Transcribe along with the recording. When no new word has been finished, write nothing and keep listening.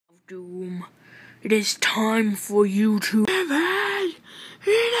Doom, it is time for you to have had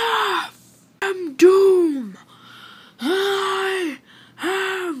enough. I'm Doom. I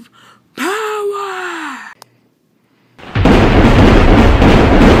have power.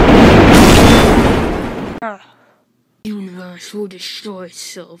 The universe will destroy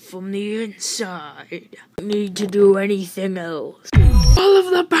itself from the inside. Don't need to do anything else. All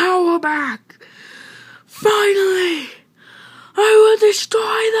of the power back. Finally, I will destroy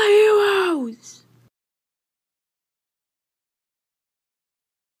the heroes.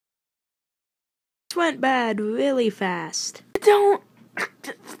 This went bad really fast. Don't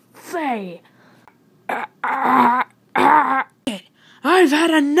say. I've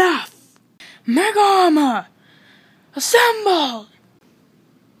had enough. Mega armor, assemble.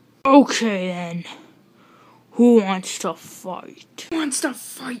 Okay then. Who wants to fight? Who wants to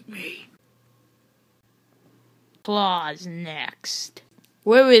fight me? Klaw's next.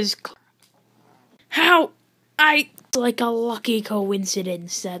 Where is How? It's like a lucky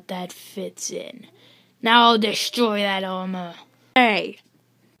coincidence that fits in. Now I'll destroy that armor. Hey.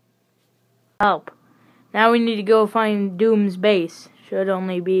 Help. Now we need to go find Doom's base. Should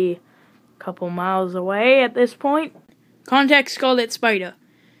only be a couple miles away at this point. Contact Scarlet Spider.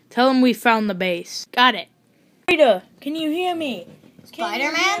 Tell him we found the base. Got it. Spider, can you hear me? Spider-Man?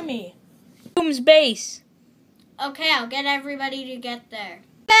 Can you hear me? Doom's base. Okay, I'll get everybody to get there.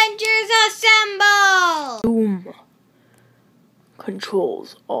 Avengers assemble! Doom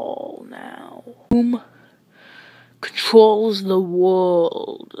controls all now. Doom controls the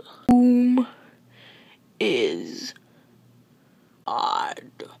world. Doom is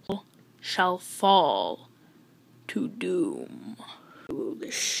God. Shall fall to Doom. It will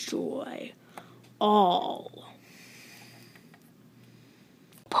destroy all.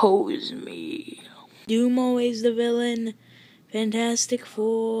 Oppose me. Doom always the villain. Fantastic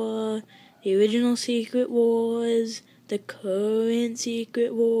Four. The original Secret Wars. The current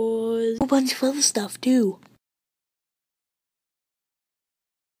Secret Wars. A bunch of other stuff too.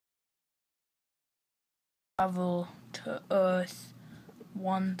 Travel to Earth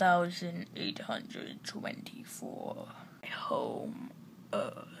 1824. Home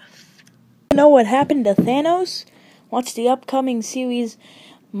Earth. Know what happened to Thanos? Watch the upcoming series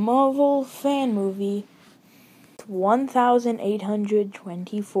Marvel fan movie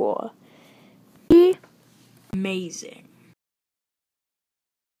 1824. Amazing.